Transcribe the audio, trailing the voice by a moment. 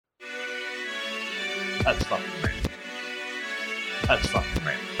That's fucking random. That's fucking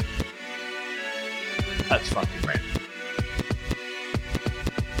random. That's fucking random.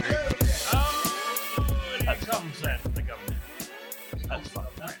 That comes in the government. That's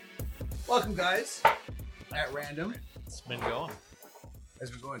fucking random. Welcome, guys, at Random. It's been going.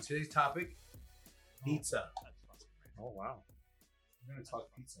 As we go into today's topic, pizza. That's fucking random. Oh, wow. We're going to talk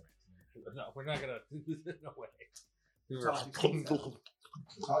pizza. No, we're not going to. No way. Talking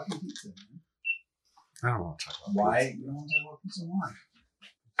pizza, man. I don't want to talk about Why? You don't want to talk about pizza? Why?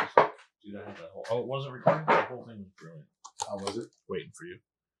 Dude, I had that whole. Oh, it wasn't recording? The whole thing was brilliant. How was it? Waiting for you.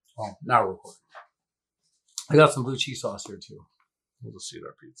 Oh, now we're recording. I got some blue cheese sauce here, too. We'll just eat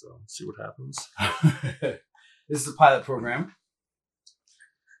our pizza and see what happens. This is a pilot program.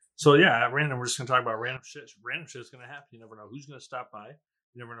 So, yeah, at Random, we're just going to talk about random shit. Random shit is going to happen. You never know who's going to stop by.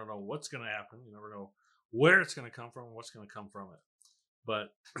 You never know what's going to happen. You never know where it's going to come from and what's going to come from it.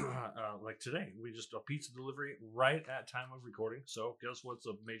 But like today, we just a pizza delivery right at time of recording. So guess what's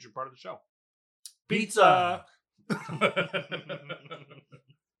a major part of the show? Pizza.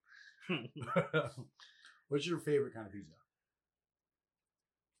 What's your favorite kind of pizza?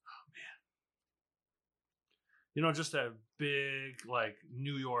 You know, just that big like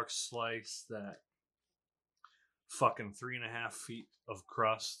New York slice, that fucking 3.5 feet of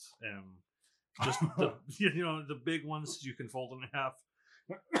crust, and just the the big ones you can fold in half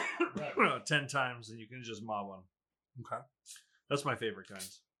 10 times and you can just mob one. Okay. That's my favorite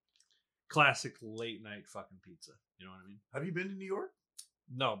kinds. Classic late night fucking pizza. You know what I mean? Have you been to New York?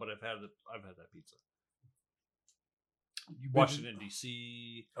 No, but I've had that pizza. You've been Washington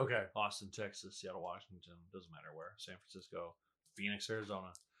D.C., Okay. Austin, Texas, Seattle, Washington, doesn't matter where. San Francisco, Phoenix,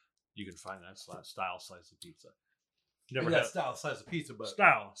 Arizona. You can find that style slice of pizza. Never had style slice of pizza, but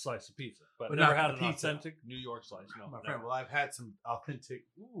style slice of pizza, but never not had the an pizza. authentic New York slice. No, my never. friend. Well, I've had some authentic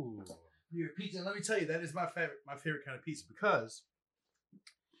New York pizza. And let me tell you, that is my favorite kind of pizza, because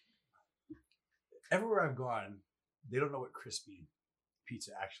everywhere I've gone, they don't know what crispy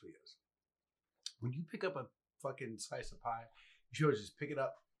pizza actually is. When you pick up a fucking slice of pie, you should just pick it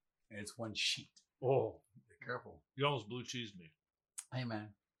up and it's one sheet. Oh, Be careful. you almost blue cheesed me. Hey,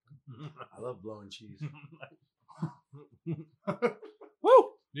 man. I love blowing cheese.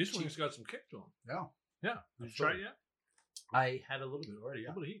 Woo! These ones got some kick to them. Yeah. Yeah. Did you try it yet? I had a little bit already. A Yeah.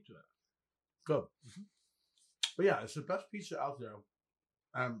 little heat to it. Good. But yeah, it's the best pizza out there.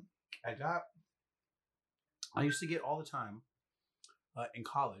 I used to get all the time in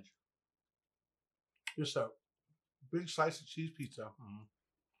college just a big slice of cheese pizza,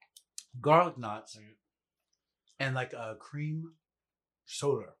 garlic knots, and like a cream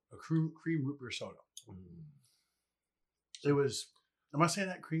soda, a cream root beer soda. It was, am I saying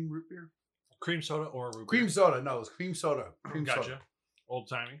that, cream root beer? Cream soda or root beer? Cream soda. No, it was cream soda. Cream Gotcha. soda. Old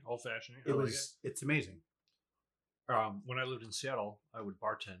timey, old fashioned. It's amazing. When I lived in Seattle, I would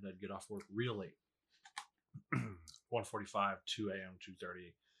bartend. I'd get off work real late, 1:45, 2 a.m.,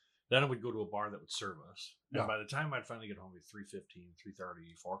 2:30. Then I would go to a bar that would serve us. And by the time I'd finally get home, it'd be 3:15,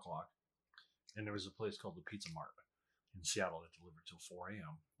 3:30, 4 o'clock. And there was a place called the Pizza Mart in Seattle that delivered till 4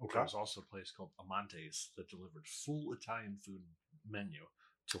 a.m. Okay. There was also a place called Amante's that delivered full Italian food menu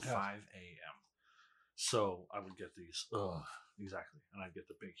till 5 a.m. So I would get these, exactly. And I'd get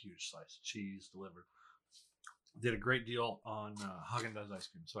the big, huge slice of cheese delivered. Did a great deal on Haagen-Dazs ice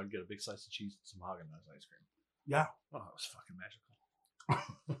cream. So I'd get a big slice of cheese and some Haagen-Dazs ice cream. Yeah. Oh, it was fucking magical.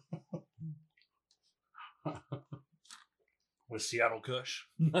 With Seattle Kush,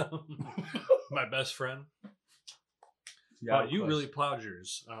 my best friend. You really plowed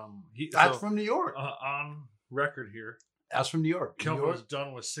yours. That's from New York. On record here, That's from New York. Kelvin was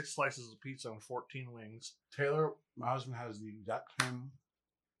done with 6 slices of pizza and 14 wings. Taylor, my husband, has the exact same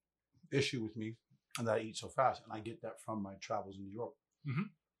issue with me, and that I eat so fast, and I get that from my travels in New York. Mm-hmm.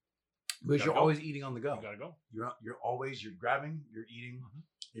 Because you're always eating on the go. You gotta go. You're grabbing, you're eating,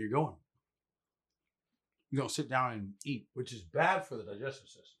 and you're going. You don't sit down and eat, which is bad for the digestive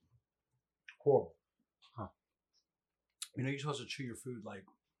system. Horrible. Huh. You know, you're supposed to chew your food like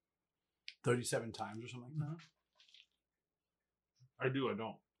 37 times or something like that. I do. I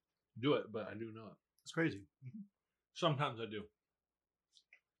don't do it, but I do know it. It's crazy. Sometimes I do.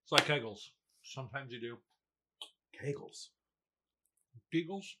 It's like Kegels. Sometimes you do. Kegels.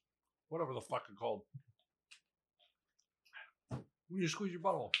 Kegels? Whatever the fuck they're called. When you squeeze your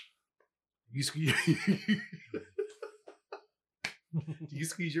butthole. You squeeze. Do you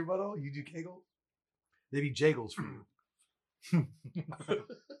squeeze your butthole? You do Kegels? They be Jagels for you.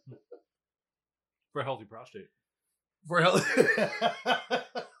 For a healthy prostate. For a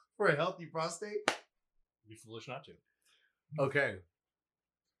healthy prostate? Be foolish not to. Okay.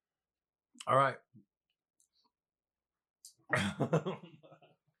 All right.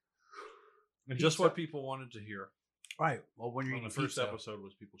 And just what people wanted to hear. Right. Well, when you're On the eating first pizza, episode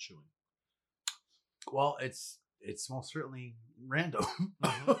was people chewing. well, it's most certainly random.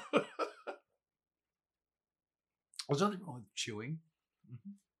 Mhm. There's nothing wrong with chewing.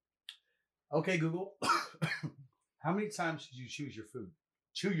 Okay, Google. How many times did you chew your food?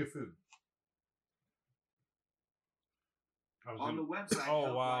 On the website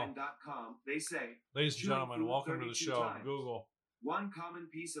helpline.com, they say, ladies and chewing gentlemen, food welcome to the 32 show. times. Google. One common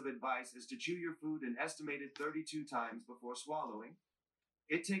piece of advice is to chew your food an estimated 32 times before swallowing.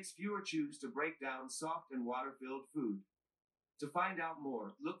 It takes fewer chews to break down soft and water-filled food. To find out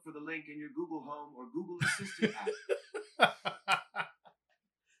more, look for the link in your Google Home or Google Assistant app.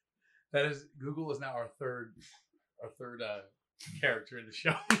 That is, Google is now our third character in the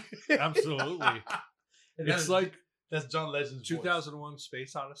show. Absolutely. It's like that's John Legend's 2001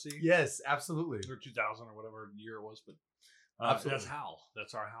 Space Odyssey. Yes, absolutely. Or 2000 or whatever year it was. But Absolutely. that's HAL.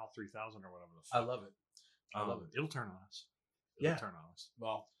 That's our HAL 3000 or whatever. I love it. I love it. It'll turn on us. Yeah. Turn on us.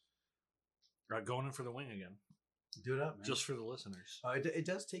 Well, going in for the wing again. Do it up, man. Just for the listeners. It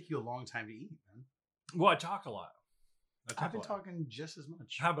does take you a long time to eat, man. Well, I talk a lot. I've been talking just as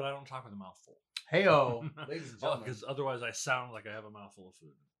much. How, but I don't talk with a mouthful. Hey-o, ladies and gentlemen. Because otherwise I sound like I have a mouthful of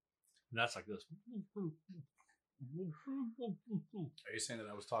food. And that's like this. Are you saying that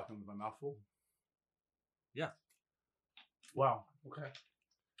I was talking with my mouth full? Yeah. Wow. Okay.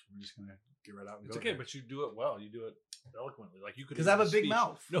 We're just gonna get right out and It's go. okay, but you do it well. You do it eloquently. Like you could. Because I have a big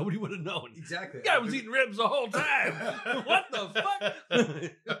mouth. Nobody would have known. Exactly. Yeah, I was eating ribs the whole time. What the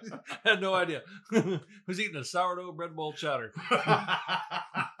fuck? Had no idea. Was eating a sourdough bread bowl chowder.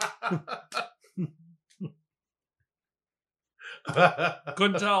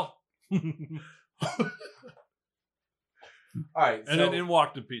 Couldn't tell. All right, and then in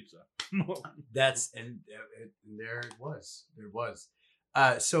walked the pizza. That's and there it was. There it was.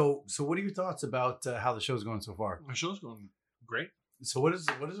 So what are your thoughts about how the show's going so far? The show's going great. So what is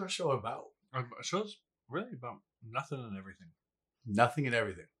our show about? Our show's really about nothing and everything. Nothing and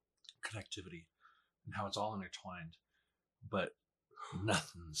everything. Connectivity and how it's all intertwined, but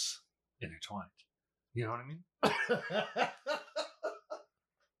nothing's intertwined. You know what I mean?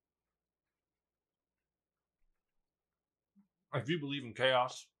 If you believe in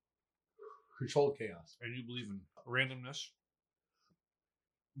chaos, controlled chaos, and you believe in randomness,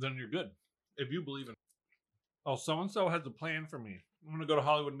 then you're good. If you believe in, oh, so and so has a plan for me. I'm going to go to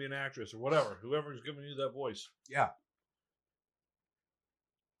Hollywood and be an actress or whatever. Whoever's giving you that voice. Yeah.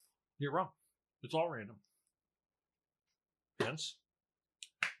 You're wrong. It's all random. Hence,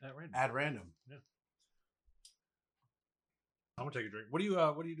 at random. At random. Yeah. I'm gonna take a drink. What are you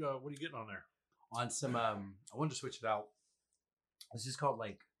getting on there? On some, I wanted to switch it out. This is called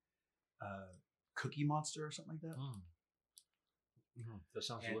like Cookie Monster or something like that. Mm-hmm. That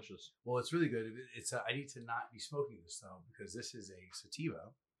sounds delicious. Well, it's really good. It's I need to not be smoking this though because this is a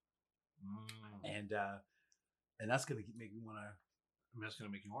sativa, and that's gonna make me want to. I mean, that's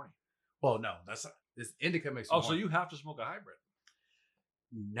gonna make you horny. Well, no, that's not, this indica makes me horny. So you have to smoke a hybrid?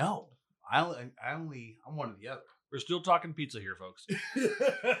 No, I'm one or the other. We're still talking pizza here, folks.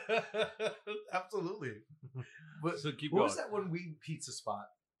 Absolutely. But so keep what going. was that one weed pizza spot?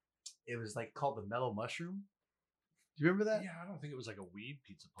 It was like called the Mellow Mushroom. Do you remember that? Yeah, I don't think it was like a weed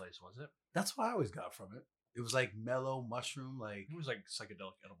pizza place, was it? That's what I always got from it. It was like mellow mushroom, like it was like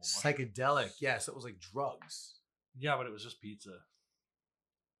psychedelic edible mushroom. Psychedelic, yes. It was like drugs. Yeah, but it was just pizza.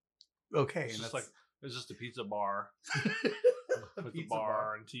 Okay, it's and just like it was just a pizza bar with a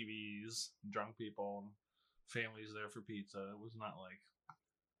bar and TVs, and drunk people, and families there for pizza. It was not like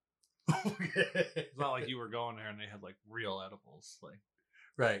it's not like you were going there and they had like real edibles, like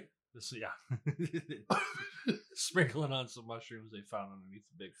right. This, yeah, sprinkling on some mushrooms they found underneath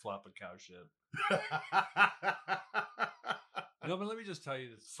a big flop of cow shit. No, but let me just tell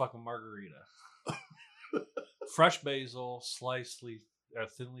you, this fucking margarita, fresh basil,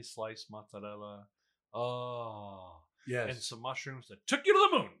 thinly sliced mozzarella. Oh, yes, and some mushrooms that took you to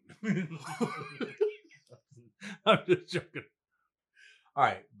the moon. I'm just joking. All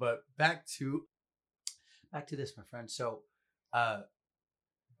right, but back to this, my friend. So,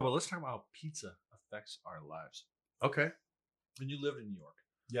 well, let's talk about how pizza affects our lives. Okay. And you lived in New York.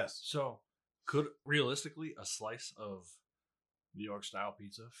 Yes. So, could realistically a slice of New York style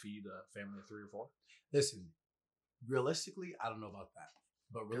pizza feed a family of 3 or 4? Listen, realistically, I don't know about that.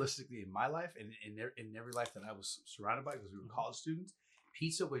 But realistically, in my life and in every life that I was surrounded by, because we were college students,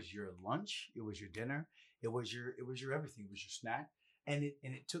 pizza was your lunch, it was your dinner, it was your everything, it was your snack, and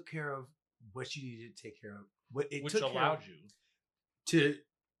it took care of what you needed to take care of. Which allowed you to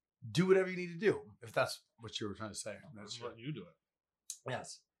do whatever you need to do. If that's what you were trying to say. That's what you do it.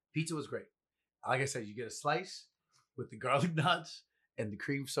 Yes. Pizza was great. Like I said, you get a slice with the garlic nuts and the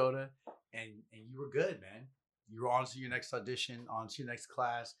cream soda, and you were good, man. You were on to your next audition, on to your next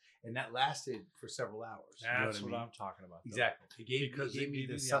class, and that lasted for several hours. That's you know what I mean? I'm talking about. Though. Exactly. It gave me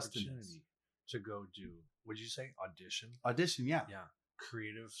the sustenance. opportunity to go do. Would you say audition? Audition, yeah. Yeah,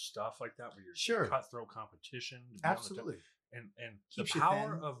 creative stuff like that where you're Sure. cutthroat competition. to be on the top. Absolutely. And the Keeps you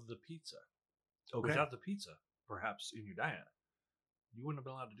power thin. of the pizza. Okay. Without the pizza, perhaps in your diet, you wouldn't have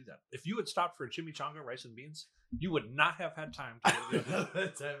been allowed to do that. If you had stopped for a chimichanga, rice and beans, you would not have had time to do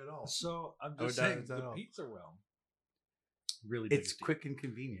that. time at all. So I'm I would just not saying, have done the it all. pizza realm really It's digs deep. quick and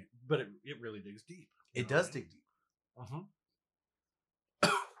convenient. But it really digs deep. It does dig deep.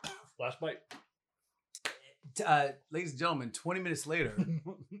 Last bite. Ladies and gentlemen, 20 minutes later,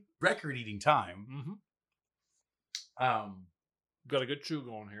 record eating time. Got a good chew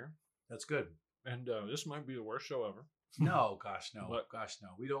going here. That's good. And this might be the worst show ever. No, gosh, no. But- Gosh, no.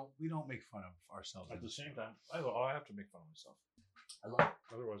 We don't make fun of ourselves. At the same time, I have to make fun of myself. I love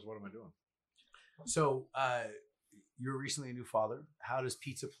it. Otherwise, what am I doing? So, you're recently a new father. How does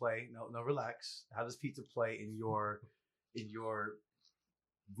pizza play? No, relax. How does pizza play in your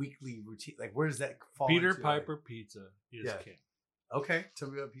weekly routine? Like, where does that fall? Peter into? Piper Pizza is Yeah. king. Okay, tell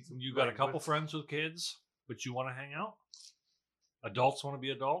me about pizza. You got a Like, couple what's- friends with kids, but you want to hang out. Adults want to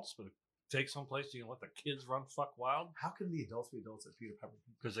be adults, but take someplace you can let the kids run fuck wild How can the adults be adults at Peter Piper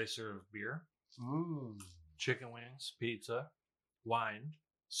Pizza? because they serve beer, Mm. chicken wings, pizza, wine,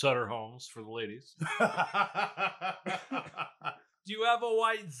 Sutter Homes for the ladies. Do you have a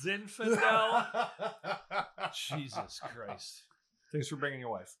white Zinfandel? Jesus Christ. Thanks for bringing your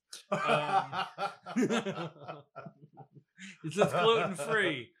wife. It says gluten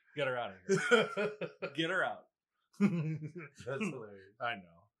free. Get her out of here. Get her out. That's hilarious. I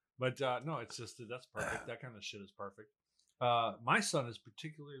know. But no, it's just that's perfect. That kind of shit is perfect. My son is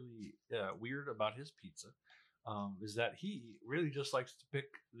particularly weird about his pizza. Is that he really just likes to pick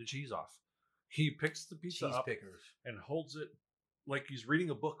the cheese off. He picks the pizza Cheese up pickers. and holds it like he's reading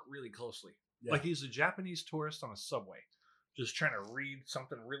a book really closely. Yeah. Like he's a Japanese tourist on a subway, just trying to read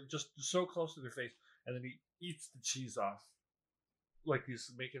something really just so close to their face, and then he eats the cheese off like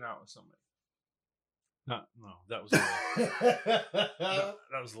he's making out with somebody. No, that was that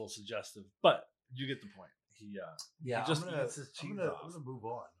was a little suggestive, but you get the point. He Yeah, he just I'm gonna, eats his cheese I'm gonna, off. I'm gonna move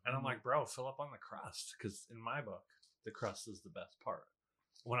on. And I'm like, bro, fill up on the crust, because in my book, the crust is the best part.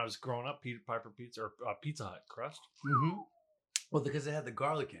 When I was growing up, Peter Piper Pizza or Pizza Hut crust. Mm-hmm. Well, because it had the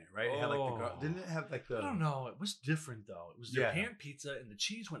garlic in it, right? It had like the Oh. didn't it have like the? I don't know. It was different though. It was their Yeah. pan pizza, and the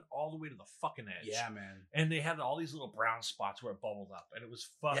cheese went all the way to the fucking edge. Yeah, man. And they had all these little brown spots where it bubbled up, and it was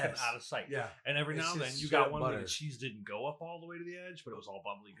fucking Yes. out of sight. Yeah. And every It's now and then just you straight got up one where butter. the cheese didn't go up all the way to the edge, but it was all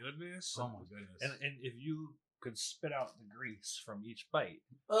bubbly goodness. Oh my goodness. And if you could spit out the grease from each bite,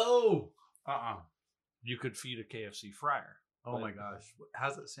 oh. you could feed a KFC fryer. Oh my gosh.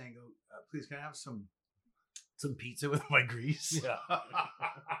 How's that saying go? Please, can I have some pizza with my grease? Yeah.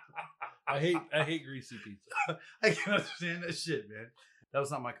 I hate greasy pizza. I can't understand that shit, man. That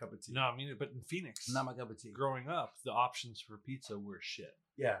was not my cup of tea. No, I mean, but in Phoenix, Not my cup of tea. growing up, the options for pizza were shit.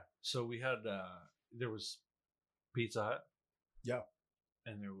 Yeah. So we had there was Pizza Hut. Yeah.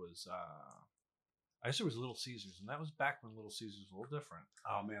 And there was I guess there was Little Caesars, and that was back when Little Caesars was a little different.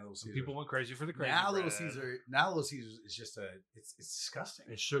 Oh man, Little Some Caesars. people went crazy for the crazy now bread. Little Caesars is just it's disgusting.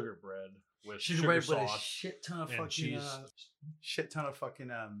 It's sugar bread with Sugar bread with a sauce. shit ton of and fucking cheese.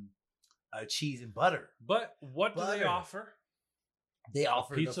 cheese and butter. But what do they Butter. offer? They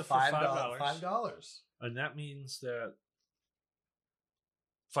offer pizza the for $5. $5. And that means that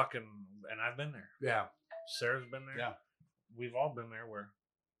fucking, and I've been there. Yeah. Sarah's been there. Yeah. We've all been there where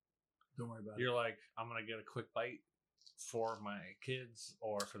Don't worry about you're like, I'm going to get a quick bite for my kids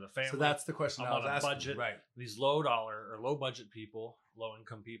or for the family. So that's the question I'm I was on a asking. budget. Right. These low dollar or low budget people, low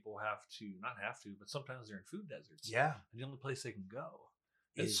income people not have to, but sometimes they're in food deserts. Yeah. And the only place they can go.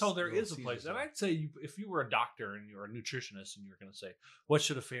 And Is so there Little is a place. Caesars, And yeah. I'd say if you were a doctor and you're a nutritionist and you're going to say, what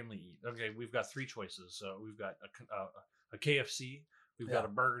should a family eat? Okay, we've got three choices. We've got a KFC, we've got a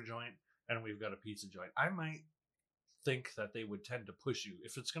burger joint, and we've got a pizza joint. I might think that they would tend to push you.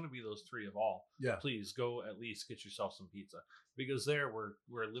 If it's going to be those three of all, Yeah. please go at least get yourself some pizza. Because there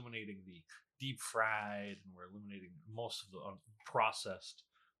we're eliminating the deep fried and we're eliminating most of the processed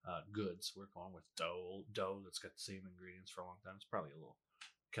goods. We're going with dough that's got the same ingredients for a long time. It's probably a little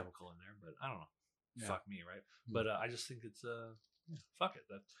chemical in there, but I don't know. Yeah. Fuck me, right? But I just think it's fuck it.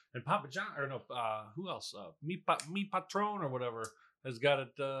 And Papa John or no, who else? Mi Patron or whatever has got it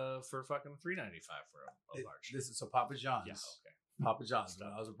for fucking $3.95 for a large. This is so Papa John's. Yeah, Papa John's. When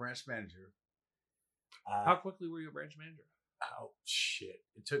I was a branch manager. How quickly were you a branch manager? Oh shit!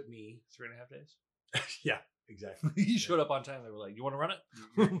 It took me 3.5 days. yeah, exactly. You showed up on time. They were like, "You want to run it?"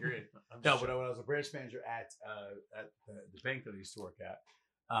 You're in. I'm No, just but joking. when I was a branch manager at the bank that I used to work at,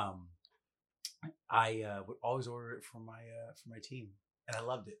 I would always order it for my team, and I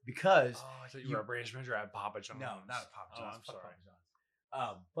loved it because Oh, I thought you were a branch manager at Papa John's. no, not at Papa John's. Oh, I'm Fuck sorry. Papa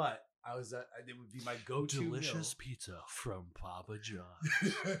John's. But I was it would be my go-to Delicious meal. pizza from Papa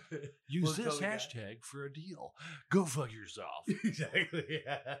John's. Use Well, this totally got- hashtag for a deal. Go fuck yourself. exactly.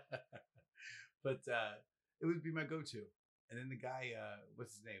 Yeah. But it would be my go-to, and then the guy,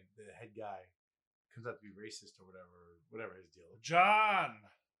 what's his name? The head guy comes out to be racist or whatever his deal is. John,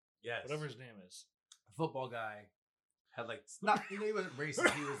 Yes, whatever his name is. the football guy had like not he wasn't racist.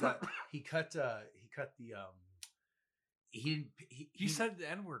 He was he cut the He said the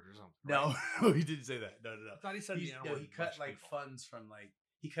N word or something. no right? no he didn't say that no I thought he said the N word. he cut like funds from like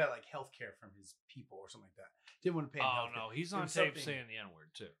he cut like healthcare from his people or something like that. Didn't want to pay. Oh healthcare. no, he's It on was tape something- saying the N word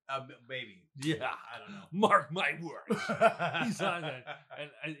too. Maybe Yeah. I don't know. Mark my words. He's on that,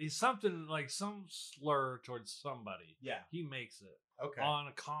 and he's something like some slur towards somebody. Yeah. He makes it Okay. on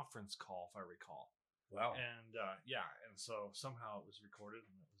a conference call, if I recall. Wow. And and so somehow it was recorded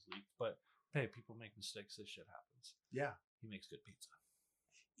and it was leaked. But hey, people make mistakes. This shit happens. Yeah. He makes good pizza.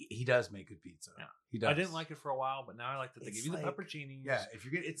 He does make good pizza. Yeah. He does. I didn't like it for a while, but now I like that they It's give you the like- pepperoncinis. Yeah. If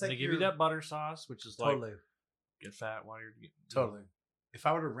you're good, it's like they give you that butter sauce, which is totally. like get fat while you're getting Totally. If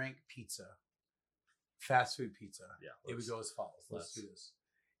I were to rank pizza, fast food pizza, Yeah, it would let's- go as follows. Let's let's- do this.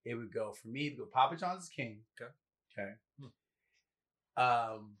 It would go for me. It would go Papa John's is king. Okay. Okay.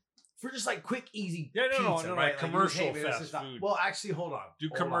 For just like quick, easy. Yeah, no, pizza, no, right? like commercial man, this fast is not- food. Well, actually, hold on. do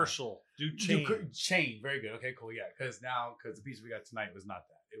Hold on. commercial, do chain. Chain. Very good. Okay, cool. Yeah, because the pizza we got tonight was not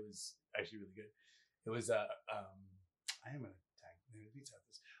that. It was actually really good. It was I am gonna tag the name of the pizza at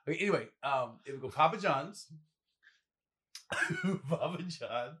this. Okay, anyway, it would go Papa John's. Papa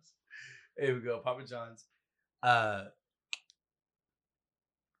John's. It would go Papa John's.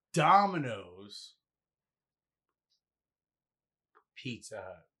 Domino's. Pizza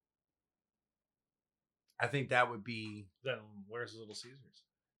Hut. I think that would be Then where's Little Caesars?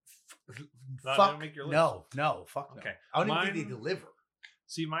 fuck. Not gonna make your list. No, fuck. No. Okay. I don't even think Mine- they deliver.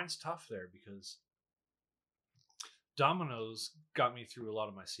 See, mine's tough there because Domino's got me through a lot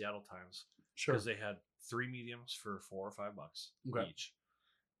of my Seattle times because they had 3 mediums for $4 or $5 Okay. each,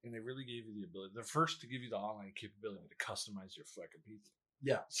 and they really gave you the ability. They're first to give you the online capability to customize your fucking pizza.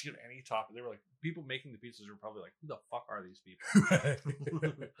 Yeah. So you get any topping. They were like, people making the pizzas were probably like, who the fuck are these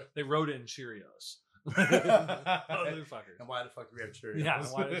people? They wrote in Cheerios. Motherfuckers. And why the fuck do we have Cheerios? Yeah,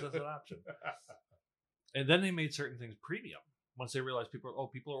 why is this an option? And then they made certain things premium once they realized people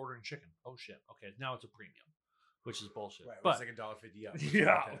are ordering chicken. Oh shit. Okay, now it's a premium, which is bullshit. Right, but it's like $1.50 up.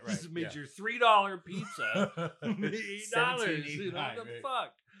 yeah, Right, this made yeah. your $3 pizza $8. You know $17.89, what the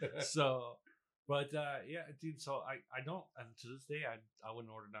fuck? So, but yeah, dude. So I don't, and to this day I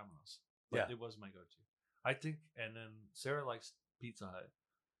wouldn't order Domino's. But Yeah. it was my go-to. I think, and then Sarah likes Pizza Hut.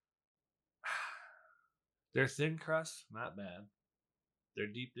 Their thin crust, not bad. Their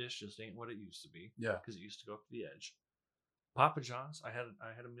deep dish just ain't what it used to be. Yeah. Because it used to go up to the edge. Papa John's, I had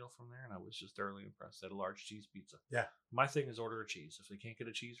a meal from there and I was just thoroughly impressed. They had a large cheese pizza. Yeah. My thing is order a cheese. If they can't get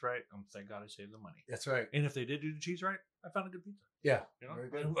a cheese right, thank God I saved the money. That's right. And if they did do the cheese right, I found a good pizza. Yeah. You know, Very I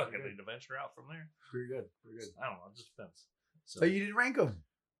good. didn't Very good. need to venture out from there. Very good. Very good. I don't know. It just depends. So you didn't rank them.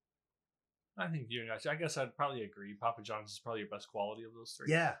 I think you guys. I guess I'd probably agree. Papa John's is probably your best quality of those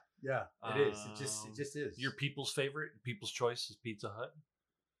 3. Yeah. Yeah. It is. It just is. Your people's favorite, people's choice is Pizza Hut,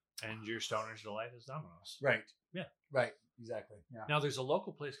 and your Stoner's Delight is Domino's. right. Yeah. Right. Exactly. Yeah. Now there's a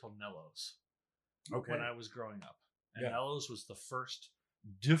local place called Nello's. Okay. When I was growing up, and Yeah. Nello's was the first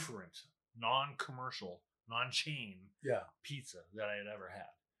different, non-commercial, non-chain Yeah. pizza that I had ever had.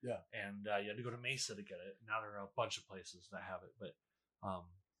 Yeah. And you had to go to Mesa to get it. Now there are a bunch of places that have it, but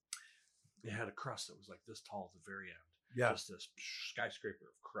it had a crust that was like this tall at the very end. Yeah. Just this skyscraper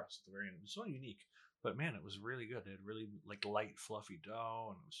of crust at the very end. It was so unique, but man, it was really good. It had really like light, fluffy dough,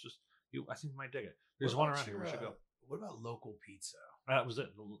 and it was just. I think you might dig it. There's What one about around here. We your, should go. What about local pizza? That was it.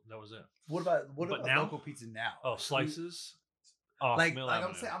 That was it. What about But now? local pizza now? Oh, slices. Off Like Mill I'm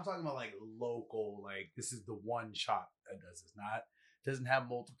Avenue. saying, I'm talking about like local. Like this is the one shop that does this. Not doesn't have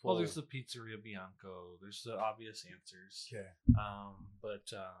multiple. Well, there's the Pizzeria Bianco. There's the obvious answers. okay.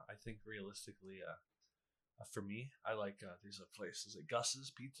 But I think realistically, for me, I like there's a place. Is it Gus's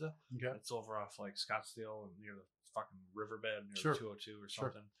Pizza? Okay. It's over off like Scottsdale and near the fucking riverbed near Sure. 202 or Sure.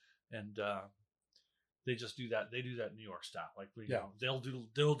 something. And they just do that. They do that New York style. Like Yeah. they'll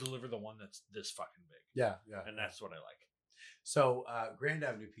deliver the one that's this fucking big, Yeah. Yeah. and that's what I like. So Grand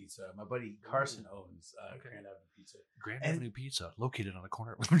Avenue Pizza, my buddy Carson owns Okay. Grand Avenue Pizza. Grand And- Avenue Pizza, located on a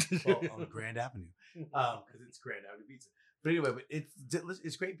corner. Well, on Grand Avenue, because it's Grand Avenue Pizza. But anyway, but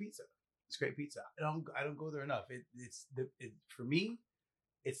it's great pizza. It's great pizza. I don't go there enough. For me,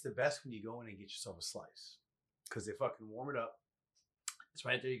 it's the best when you go in and get yourself a slice because they fucking warm it up. It's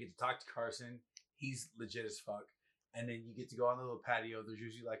right there. You get to talk to Carson. He's legit as fuck. And then you get to go on the little patio. There's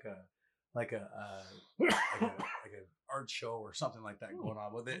usually like a art show or something like that going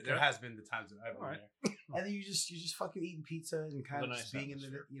on. Well, there has been the times that I've been there. And then you just fucking eating pizza and kind of With a just nice being in the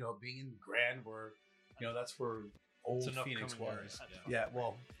atmosphere. being in Grand where that's where old It's an Phoenix upcoming was. area. Yeah,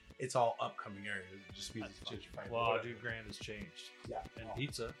 well, it's all upcoming areas. It just means That's it's fine. gentrified. Well, Whatever. dude, Grand has changed. Yeah. And well,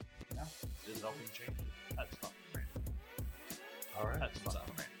 pizza Yeah. is helping change it. That's fucking Grand. all right. That's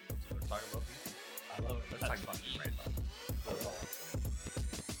fucking Grand. So we're talking about pizza. I love it. That's fucking Grand. That's all.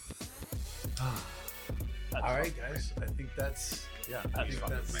 That's All right, fucking guys. I think that's Yeah, I that's think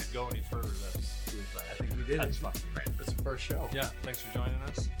fucking that's- Grand. Go any further, that's suicide. I think we did That's it. fucking Grand. That's the first show. Yeah, thanks for joining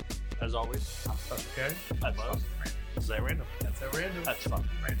us. As always, I'm Special K. that's fucking Grand. Is that random? That's at random. That's fucking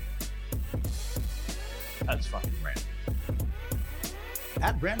Grand. That's fucking Grand.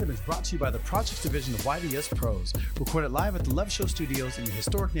 At Random is brought to you by the Projects Division of YBS Pros, recorded live at the Love Show Studios in the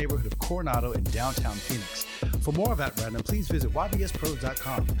historic neighborhood of Coronado in downtown Phoenix. For more of At Random, please visit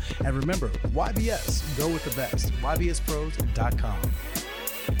ybspros.com. And remember, YBS, go with the best. ybspros.com.